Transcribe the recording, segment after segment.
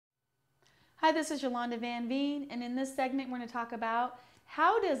Hi, this is Yolanda Vanveen, and in this segment we're going to talk about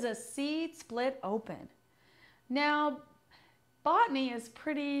how does a seed split open. Now, botany is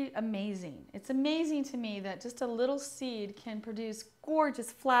pretty amazing. It's amazing to me that just a little seed can produce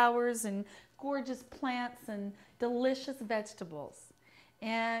gorgeous flowers and gorgeous plants and delicious vegetables.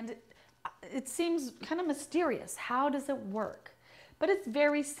 And it seems kind of mysterious. How does it work? But it's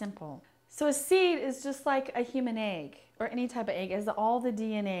very simple. So a seed is just like a human egg or any type of egg. It has all the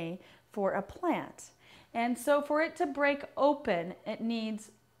DNA for a plant. And so for it to break open, it needs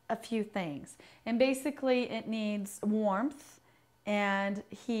a few things. And basically it needs warmth and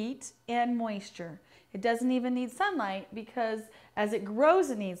heat and moisture. It doesn't even need sunlight because as it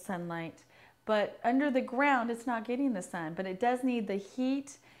grows it needs sunlight, but under the ground it's not getting the sun. But it does need the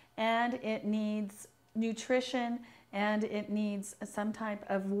heat, and it needs nutrition, and it needs some type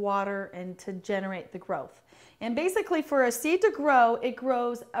of water and to generate the growth. And basically for a seed to grow, it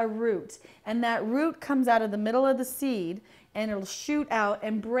grows a root, and that root comes out of the middle of the seed and it'll shoot out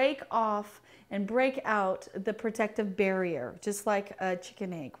and break off and break out the protective barrier, just like a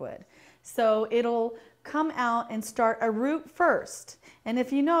chicken egg would. So it'll come out and start a root first. And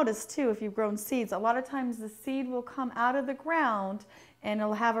if you notice too, if you've grown seeds, a lot of times the seed will come out of the ground and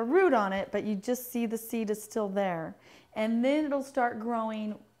it'll have a root on it, but you just see the seed is still there. And then it'll start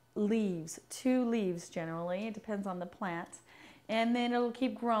growing leaves, 2 leaves generally, it depends on the plant. And then it'll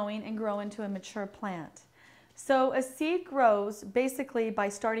keep growing and grow into a mature plant. So a seed grows basically by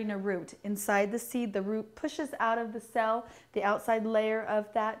starting a root. Inside the seed, the root pushes out of the cell, the outside layer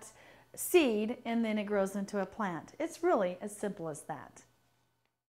of that seed, and then it grows into a plant. It's really as simple as that.